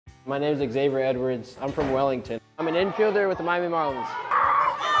My name is Xavier Edwards. I'm from Wellington. I'm an infielder with the Miami Marlins.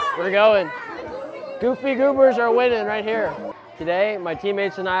 We're going. Goofy Goobers are winning right here. Today, my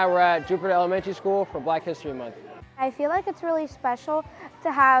teammates and I were at Jupiter Elementary School for Black History Month. I feel like it's really special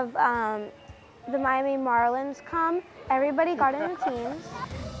to have the Miami Marlins come. Everybody got into teams,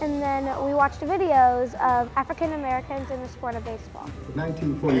 and then we watched videos of African Americans in the sport of baseball. The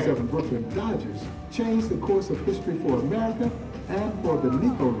 1947 Brooklyn Dodgers changed the course of history for America and for the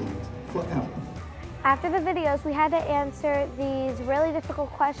Negro Leagues forever. After the videos, we had to answer these really difficult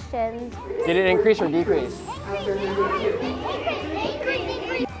questions. Did it increase or decrease?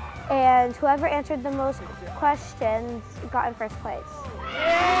 And whoever answered the most questions got in first place.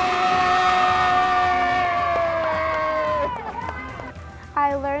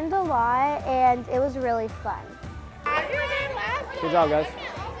 I learned a lot and it was really fun. Good job, guys.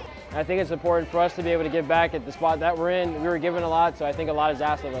 I think it's important for us to be able to give back at the spot that we're in. We were given a lot, so I think a lot is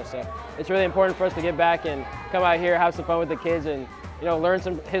asked of us. So it's really important for us to give back and come out here, have some fun with the kids, and learn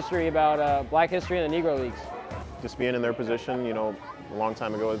some history about Black history in the Negro Leagues. Just being in their position, a long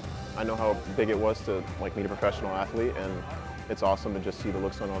time ago, I know how big it was to meet a professional athlete, and it's awesome to just see the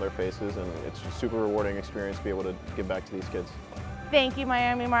looks on all their faces, and it's a super rewarding experience to be able to give back to these kids. Thank you,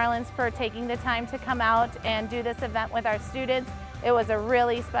 Miami Marlins, for taking the time to come out and do this event with our students. It was a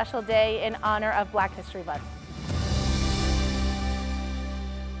really special day in honor of Black History Month.